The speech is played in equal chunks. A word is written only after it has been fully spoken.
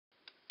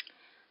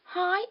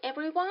Hi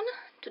everyone,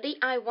 today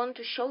I want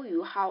to show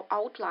you how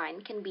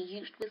outline can be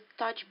used with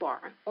touch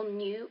bar on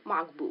new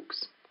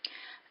MacBooks.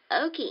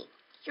 Okay,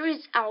 here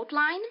is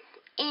outline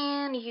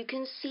and you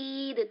can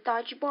see the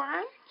touch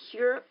bar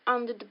here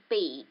under the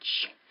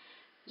page.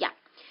 Yeah,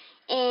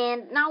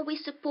 and now we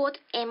support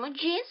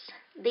emojis.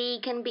 They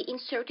can be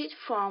inserted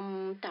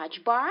from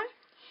touch bar,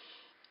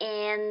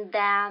 and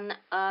then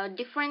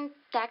different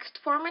text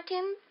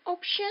formatting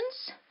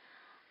options,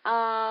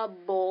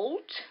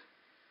 bold.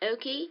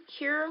 Okay,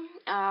 here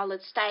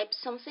let's type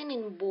something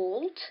in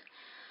bold.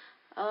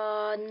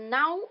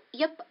 Now,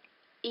 yep,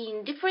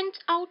 in different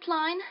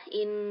outline,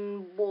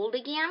 in bold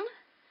again,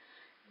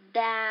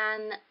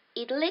 then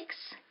italics.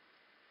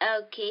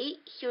 Okay,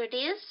 here it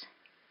is,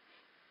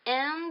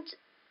 and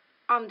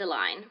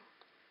underline.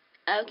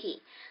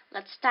 Okay,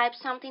 let's type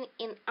something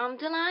in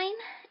underline,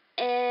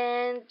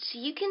 and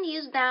you can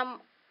use them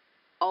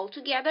all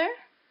together.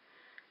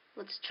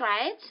 Let's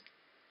try it.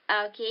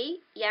 Okay,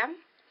 yeah.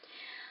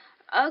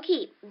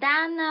 Okay,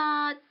 then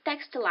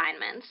text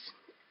alignments.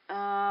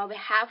 We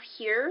have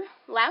here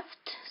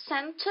left,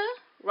 center,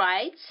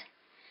 right,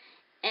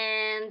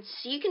 and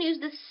you can use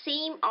the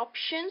same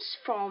options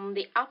from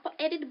the upper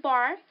edit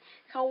bar.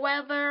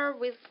 However,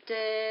 with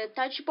the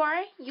touch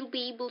bar, you'll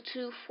be able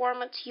to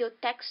format your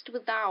text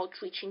without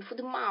reaching for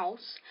the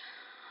mouse.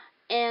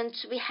 And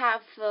we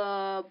have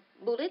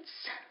bullets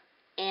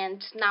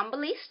and number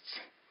lists.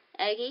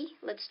 Okay,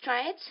 let's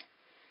try it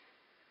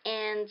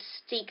and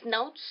take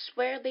notes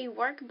where they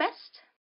work best.